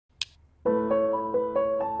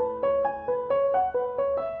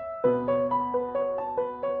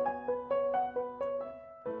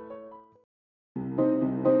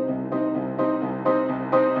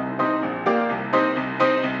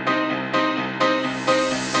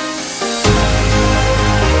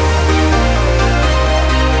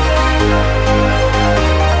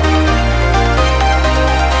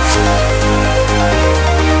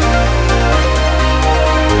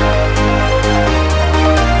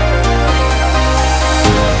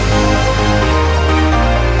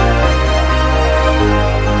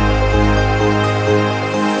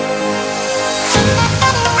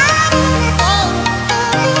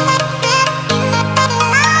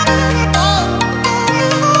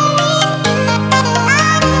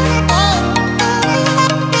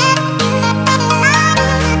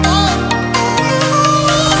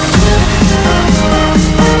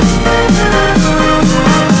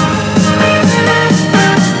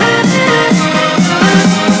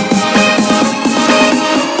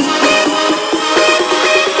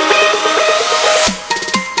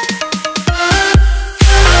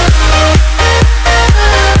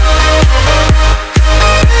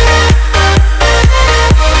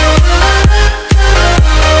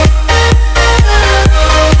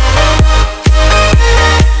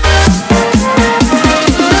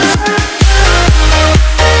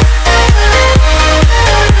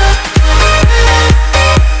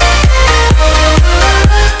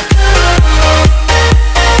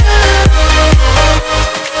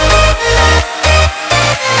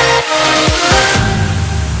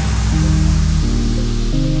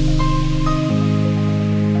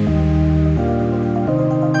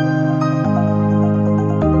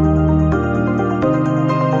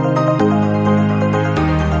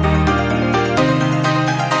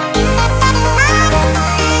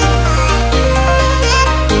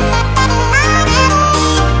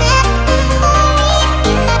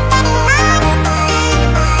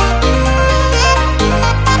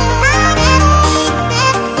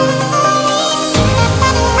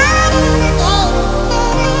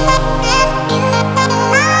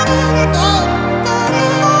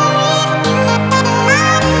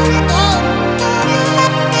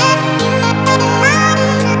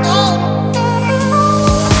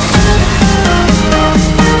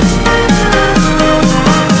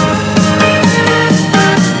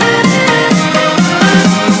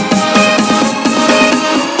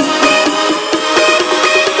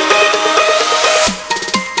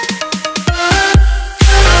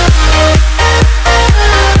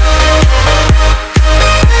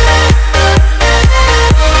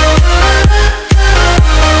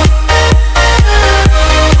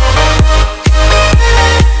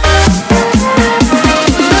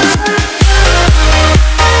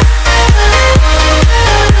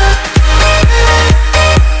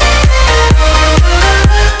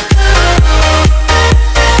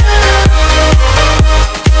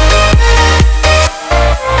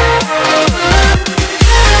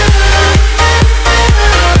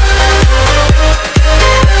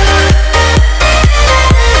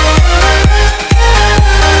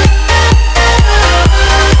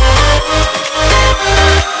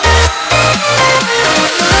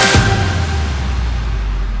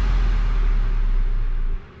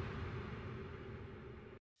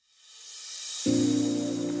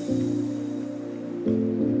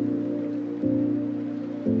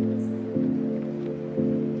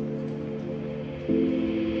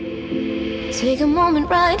a moment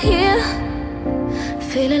right here,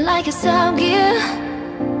 feeling like it's out gear.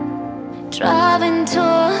 Driving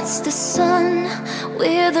towards the sun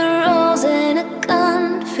with a rose and a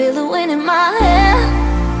gun. Feel the wind in my hair,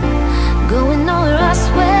 going nowhere I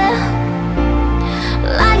swear.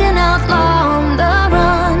 Like an outlaw on the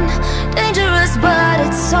run, dangerous but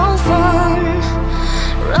it's so fun.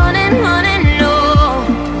 Running, running, no,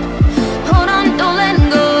 hold on, don't let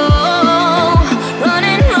go.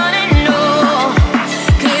 Running, running, no,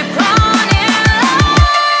 keep running.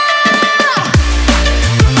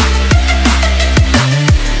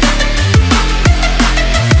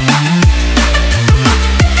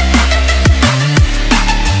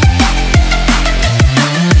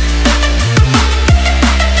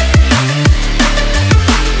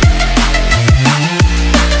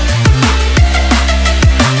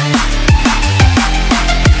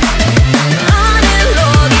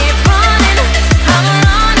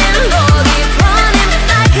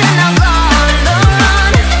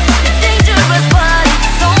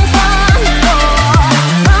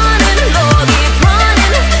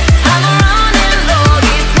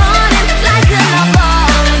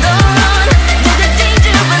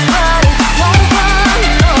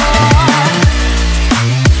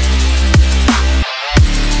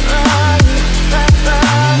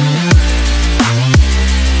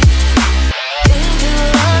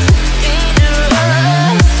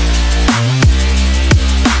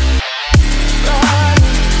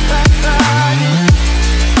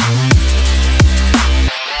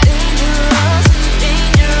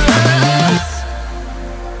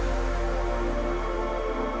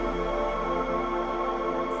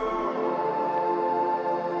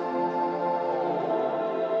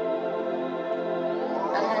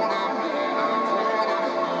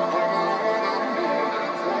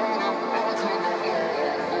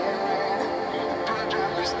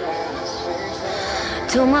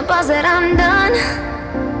 Told my boss that I'm done.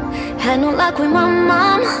 Had no luck with my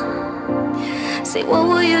mom. Say, what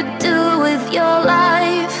will you do with your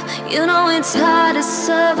life? You know it's hard to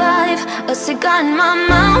survive. A cigar in my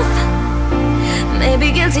mouth,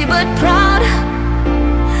 maybe guilty but proud.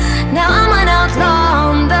 Now I'm an outlaw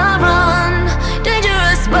on the